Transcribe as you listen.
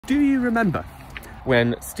Do you remember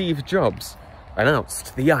when Steve Jobs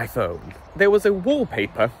announced the iPhone? There was a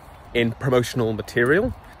wallpaper in promotional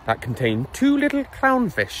material that contained two little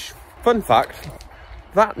clownfish. Fun fact,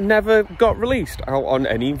 that never got released out on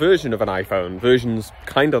any version of an iPhone. Versions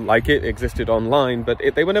kind of like it existed online, but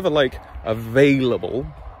they were never like available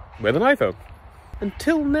with an iPhone.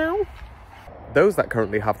 Until now. Those that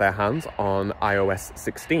currently have their hands on iOS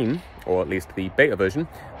 16, or at least the beta version,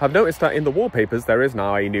 have noticed that in the wallpapers there is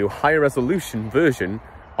now a new higher resolution version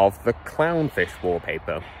of the Clownfish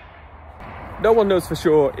wallpaper. No one knows for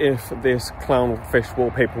sure if this Clownfish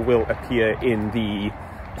wallpaper will appear in the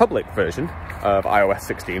public version of iOS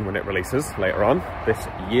 16 when it releases later on this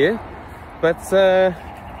year, but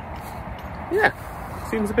yeah,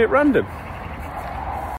 seems a bit random.